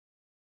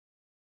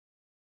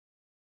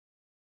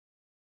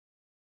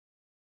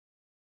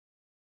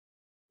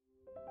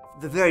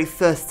The very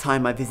first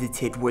time I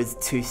visited was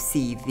to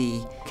see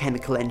the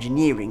chemical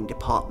engineering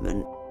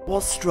department.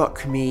 What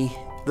struck me,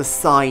 the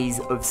size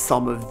of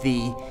some of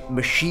the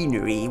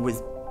machinery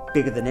was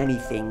bigger than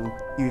anything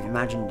you've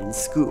imagined in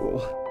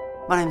school.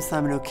 My name's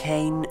Simon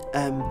O'Kane,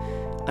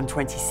 I'm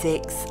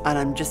 26 and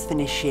I'm just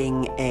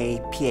finishing a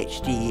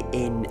PhD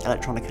in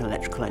electronic and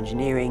electrical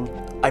engineering.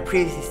 I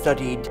previously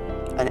studied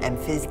an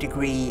MPhil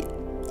degree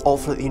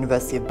also at the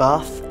University of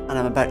Bath, and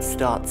I'm about to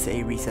start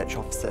a research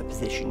officer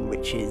position,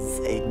 which is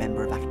a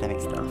member of academic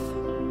staff.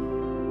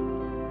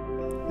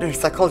 Now,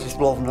 psychologists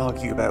will often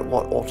argue about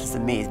what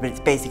autism is, but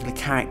it's basically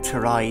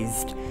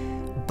characterised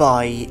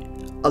by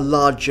a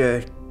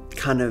larger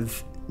kind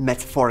of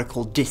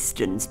metaphorical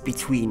distance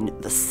between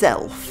the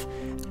self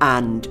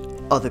and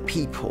other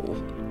people.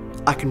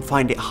 I can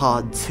find it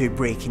hard to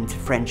break into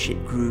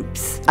friendship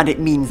groups, and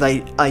it means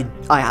I've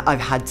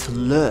had to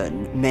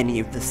learn many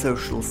of the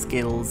social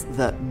skills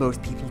that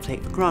most people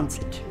take for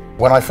granted.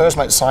 When I first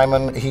met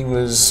Simon, he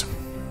was,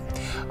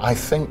 I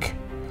think,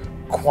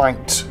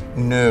 quite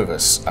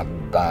nervous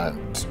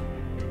about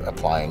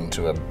applying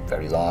to a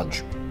very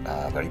large,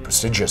 very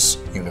prestigious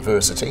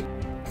university.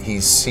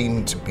 He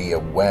seemed to be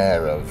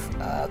aware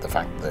of the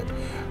fact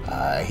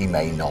that he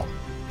may not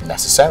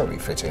necessarily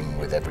fit in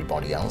with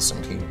everybody else,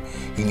 and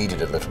he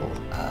needed a little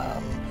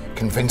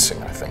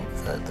convincing, I think,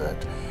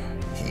 that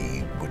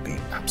he would be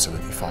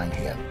absolutely fine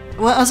here.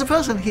 Well, as a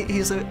person,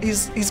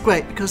 he's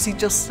great because he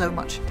just so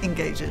much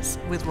engages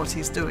with what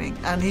he's doing,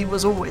 and he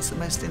was always the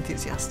most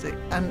enthusiastic.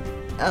 And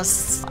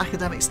as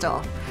academic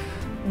staff,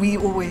 we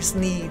always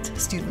need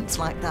students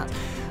like that.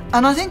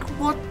 And I think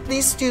what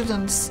these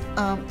students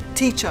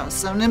teach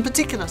us, and in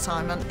particular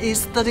Simon,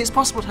 is that it's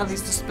possible to have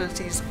these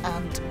disabilities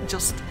and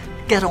just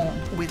get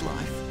on with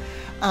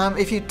life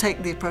if you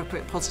take the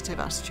appropriate positive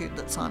attitude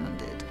that Simon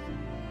did.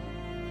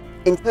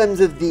 In terms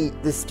of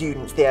the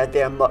students,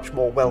 they are much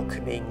more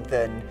welcoming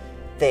than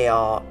they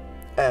are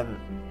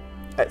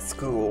at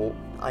school.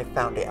 I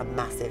found it a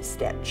massive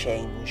step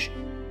change.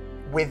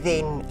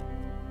 Within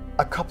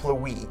a couple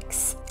of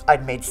weeks,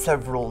 I'd made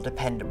several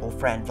dependable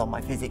friends on my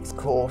physics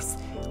course.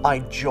 I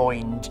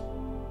joined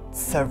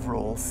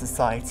several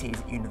societies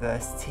at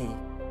university.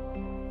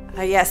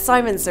 Yes,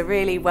 Simon's a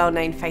really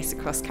well-known face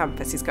across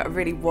campus. He's got a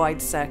really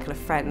wide circle of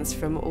friends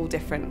from all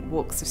different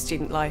walks of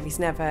student life. He's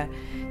never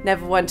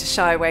one to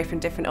shy away from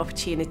different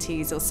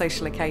opportunities or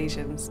social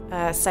occasions.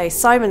 So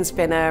Simon's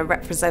been a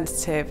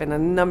representative in a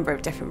number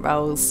of different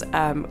roles.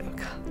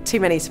 Too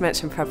many to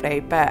mention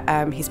probably,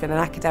 but he's been an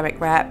academic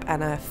rep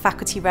and a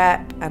faculty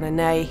rep, and I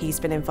know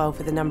he's been involved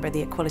with a number of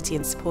the equality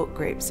and support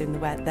groups in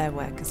their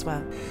work as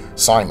well.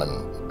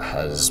 Simon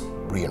has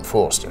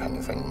reinforced, if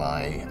anything,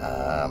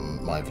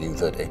 my view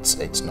that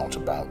it's not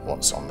about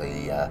what's on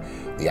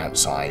the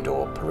outside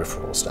or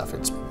peripheral stuff.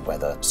 It's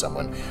whether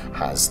someone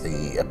has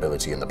the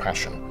ability and the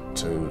passion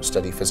to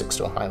study physics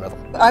to a high level.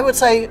 I would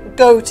say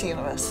go to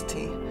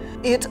university.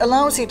 It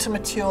allows you to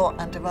mature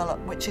and develop,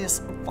 which is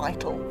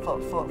vital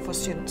for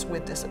students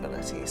with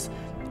disabilities.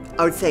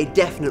 I would say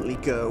definitely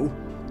go,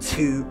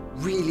 to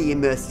really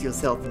immerse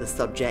yourself in the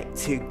subject,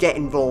 to get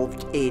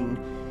involved in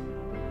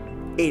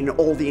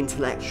all the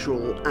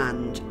intellectual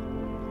and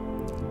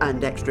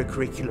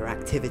extracurricular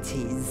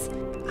activities.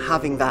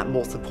 Having that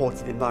more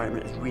supportive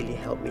environment has really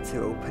helped me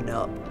to open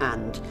up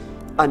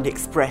and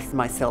express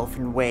myself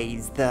in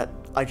ways that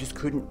I just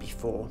couldn't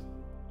before.